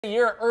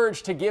You're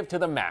urged to give to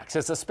the max.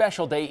 It's a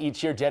special day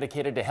each year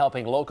dedicated to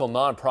helping local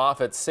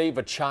nonprofits save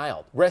a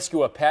child,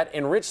 rescue a pet,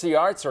 enrich the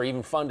arts, or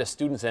even fund a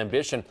student's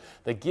ambition.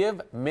 The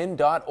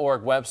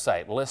GiveMN.org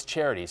website lists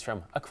charities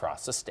from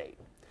across the state.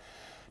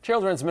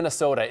 Children's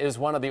Minnesota is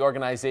one of the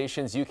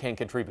organizations you can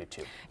contribute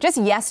to. Just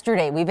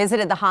yesterday, we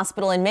visited the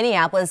hospital in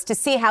Minneapolis to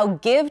see how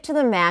Give to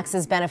the Max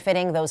is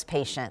benefiting those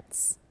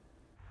patients.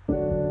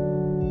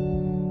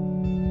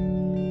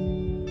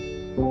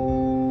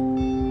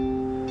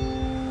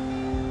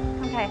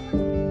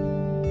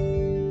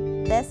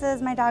 This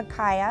is my dog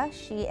Kaya.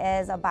 She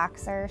is a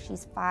boxer.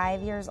 She's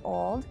 5 years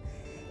old.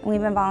 And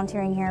we've been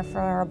volunteering here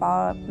for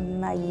about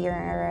a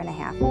year and a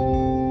half.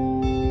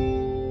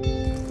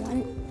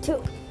 1,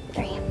 2,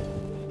 3.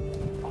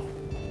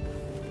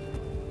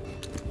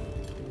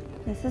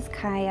 This is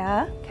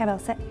Kaya. Kaya,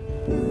 sit.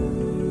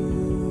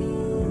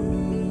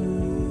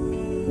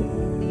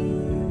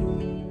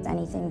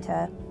 Anything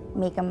to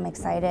make them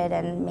excited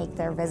and make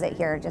their visit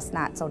here just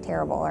not so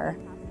terrible or,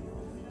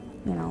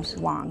 you know,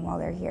 long while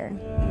they're here.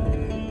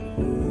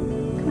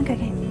 Come on,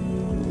 Cookie.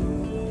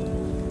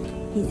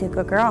 He's a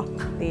good girl.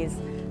 These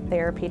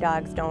therapy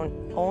dogs don't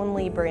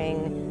only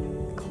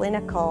bring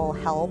clinical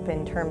help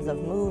in terms of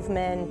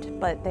movement,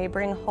 but they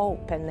bring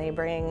hope and they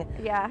bring,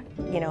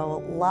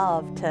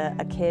 love to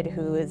a kid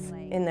who is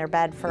in their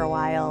bed for a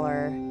while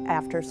or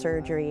after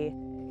surgery.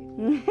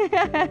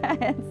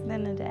 It's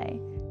been a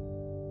day.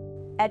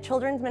 At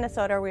Children's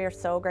Minnesota, we are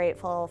so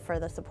grateful for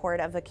the support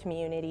of the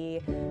community.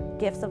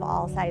 Gifts of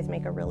all sizes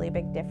make a really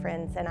big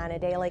difference, and on a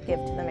day like Give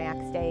to the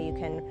Max Day, you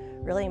can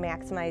really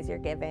maximize your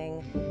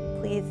giving.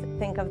 Please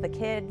think of the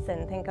kids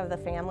and think of the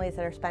families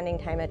that are spending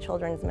time at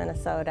Children's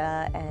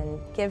Minnesota and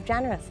give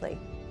generously.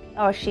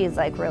 Oh, she's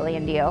like really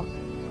into you.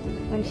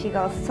 When she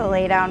goes to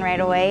lay down right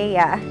away,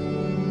 yeah.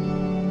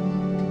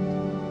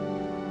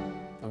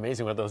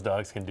 Amazing what those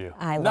dogs can do.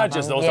 I love Not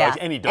just them. those dogs,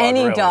 any dog.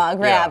 Any really.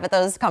 dog, yeah. but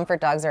those comfort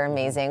dogs are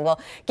amazing. Well,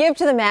 Give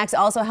to the Max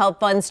also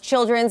help funds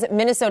Children's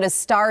Minnesota's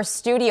Star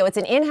Studio. It's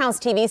an in-house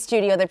TV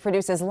studio that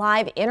produces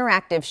live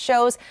interactive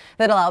shows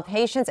that allow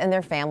patients and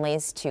their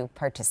families to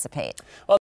participate. Well,